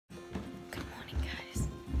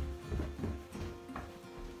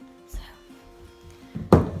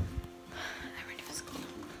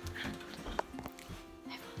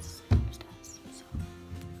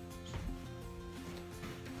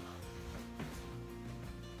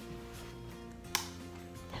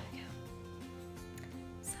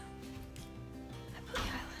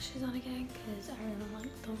eyelashes on again because I really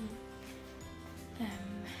like them.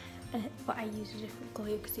 But I used a different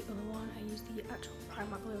glue because the other one I used the actual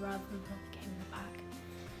primer glue rather than what came in the pack.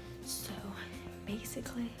 So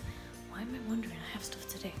basically, why am I wondering? I have stuff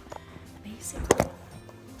to do. Basically,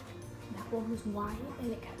 that one was white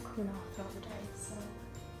and it kept coming off throughout the day. So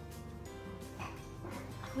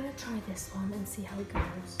I'm gonna try this one and see how it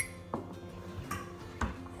goes.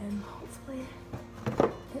 Hopefully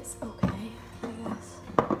it's okay, I guess.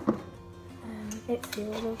 It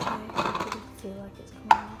feels okay. I didn't feel like it's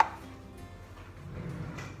coming out.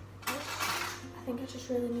 I think I just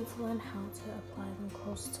really need to learn how to apply them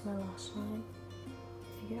closer to my lash line. If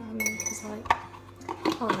you get what I mean? Because like, I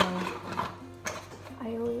don't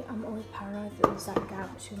know. I'm always paranoid that there's that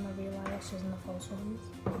gap between my real eyelashes and the false ones.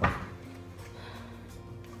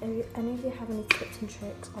 If any of you have any tips and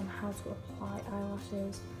tricks on how to apply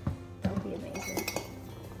eyelashes, that would be amazing.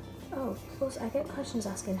 Oh, plus I get questions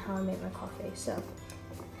asking how I make my coffee. So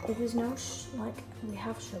if there's no we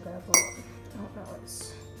have sugar, but I don't know.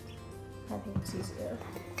 I think it's easier.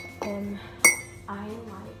 I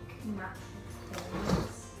like natural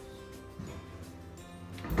things.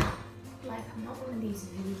 Like I'm not one of these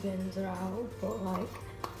vegans or out, but like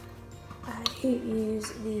I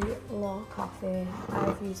use the Law coffee.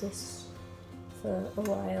 I've used this for a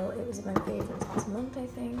while. It was my favourite last month, I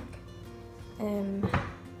think.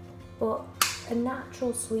 But a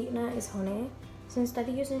natural sweetener is honey. So instead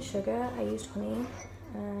of using sugar, I used honey.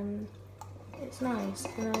 It's nice.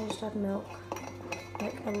 And I just add milk,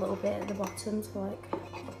 like a little bit at the bottom to like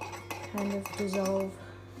kind of dissolve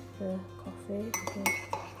the coffee. Because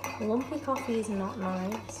lumpy coffee is not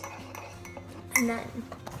nice. And then,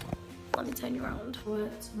 let me turn you around. Over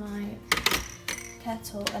to my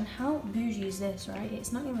kettle. And how bougie is this, right?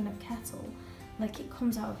 It's not even a kettle. Like it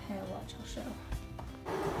comes out of here. Watch, I'll show.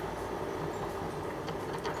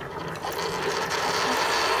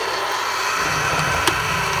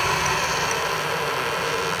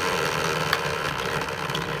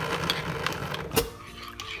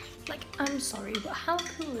 I'm sorry, but how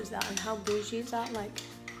cool is that and how bougie is that? Like,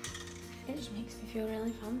 it just makes me feel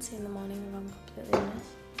really fancy in the morning if I'm completely honest.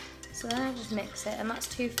 So then I just mix it, and that's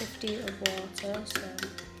 250 of water, so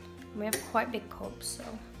we have quite big cups, so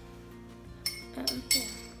yeah.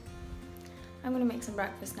 I'm gonna make some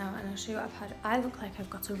breakfast now and I'll show you what I've had. I look like I've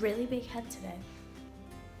got a really big head today.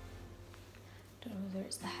 Don't know whether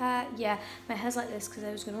it's the hair. Yeah, my hair's like this because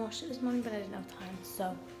I was gonna wash it this morning, but I didn't have time,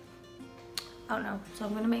 so I don't know. So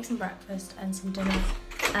I'm gonna make some breakfast and some dinner,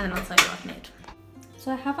 and then I'll tell you what I've made.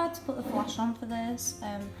 So I have had to put the flash on for this.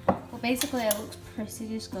 But basically it looks pretty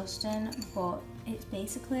disgusting, but it's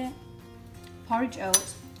basically porridge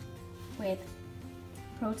oats with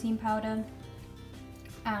protein powder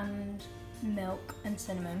and milk and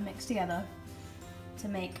cinnamon mixed together to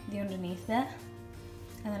make the underneath bit.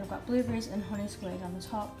 And then I've got blueberries and honey squared on the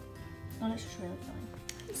top, and it's just really filling.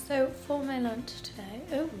 So for my lunch today,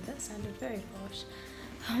 oh that sounded very posh.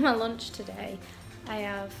 For my lunch today I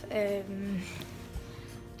have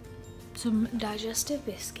some digestive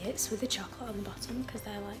biscuits with the chocolate on the bottom because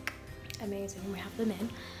they're like amazing, we have them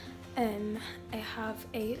in. I have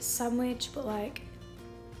a sandwich, but like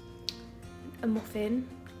a muffin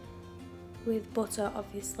with butter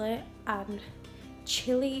obviously, and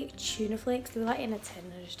chili tuna flakes. They were like in a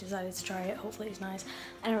tin, I just decided to try it, hopefully it's nice.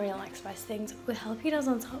 And I really like spicy things with jalapenos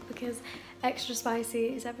on top because extra spicy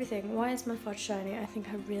is everything. Why is my fudge shiny? I think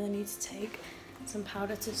I really need to take some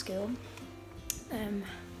powder to school.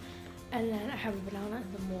 And then I have a banana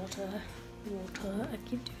and some water. I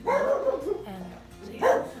keep doing that. So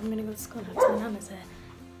yeah, I'm gonna go to school and have some bananas here.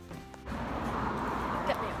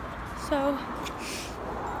 Get me up. So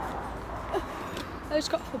I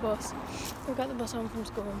just got off the bus. We got the bus home from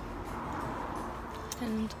school,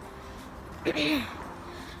 and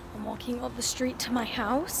I'm walking up the street to my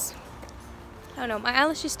house. I don't know, my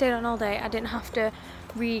eyelashes stayed on all day. I didn't have to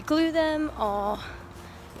re-glue them or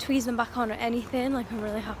tweeze them back on or anything. Like, I'm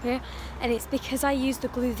really happy, and it's because I used the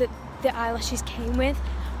glue that the eyelashes came with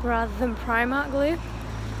rather than Primark glue,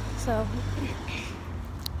 so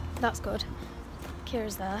that's good.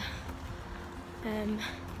 Kira's there.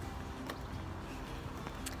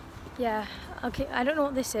 Yeah, okay, I don't know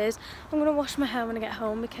what this is. I'm gonna wash my hair when I get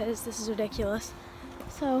home because this is ridiculous.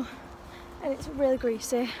 So, and it's really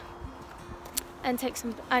greasy. And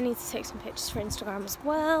I need to take some pictures for Instagram as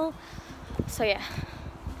well. So yeah,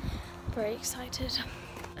 very excited.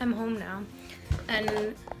 I'm home now,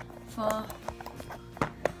 and for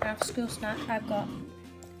after school snack I've got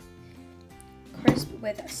crisp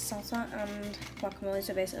with salsa and guacamole,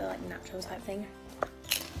 so basically like natural type thing.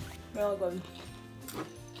 Really good.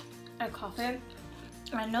 And coffee.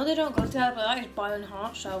 I know they don't go together, but that is boiling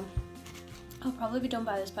hot, so I'll probably be done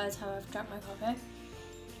by the time I've drank my coffee.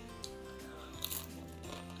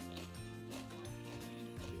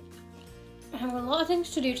 I have a lot of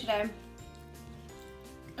things to do today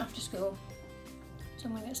after school, so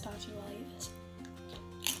I'm gonna get started while I eat this.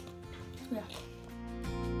 Yeah.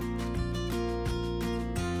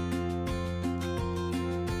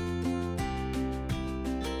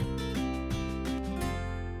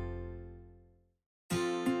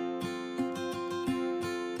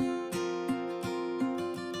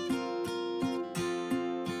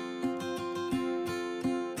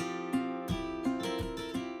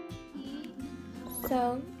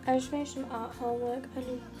 So I just finished some art homework I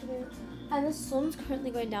need to do, and the sun's currently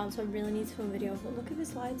going down, so I really need to film a video. But look at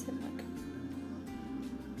this lighting, like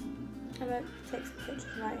I'm gonna take some pictures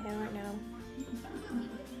right here, right now.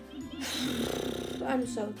 I'm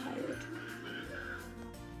so tired.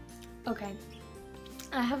 Okay,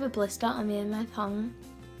 I have a blister on me and my thumb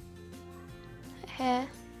here,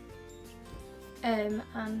 and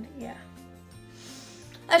yeah.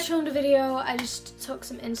 I filmed a video, I just took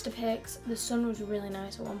some Insta pics. The sun was really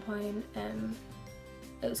nice at one point.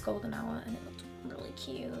 It was golden hour and it looked really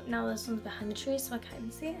cute. Now the sun's behind the tree, so I can't even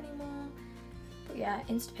see it anymore. But yeah,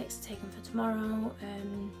 Insta pics are taken for tomorrow.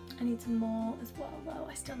 I need some more as well, though.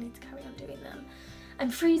 I still need to carry on doing them. I'm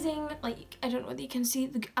freezing, like, I don't know whether you can see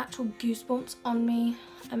the actual goosebumps on me.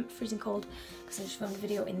 I'm freezing cold because I just filmed a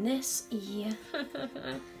video in this. Yeah.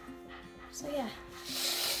 So yeah.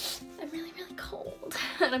 I'm really cold,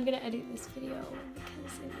 and I'm gonna edit this video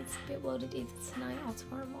because it's a bit loaded either tonight or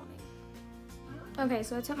tomorrow morning. Okay,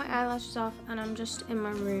 so I took my eyelashes off and I'm just in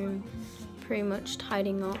my room pretty much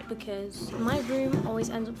tidying up because my room always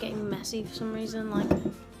ends up getting messy for some reason. Like,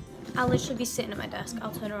 I'll literally be sitting at my desk,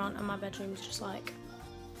 I'll turn around and my bedroom's just like,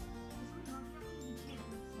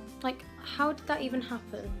 how did that even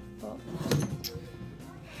happen? But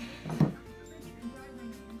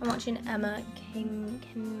I'm watching Emma King,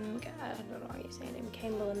 I don't know how you say her name,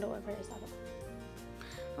 Chamberlain or whatever it is.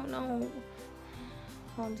 I don't know.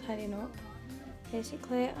 While I'm tidying up,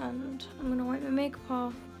 basically, and I'm gonna wipe my makeup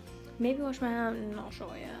off. Maybe wash my hair, I'm not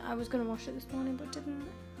sure yet. I was gonna wash it this morning, but didn't.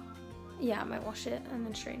 Yeah, I might wash it and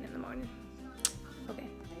then straighten it in the morning. Okay.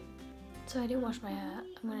 So I do wash my hair,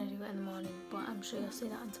 I'm gonna do it in the morning, but I'm sure you'll see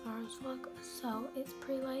that in tomorrow's vlog. So it's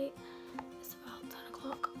pretty late, it's about 10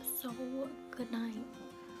 o'clock, so good night.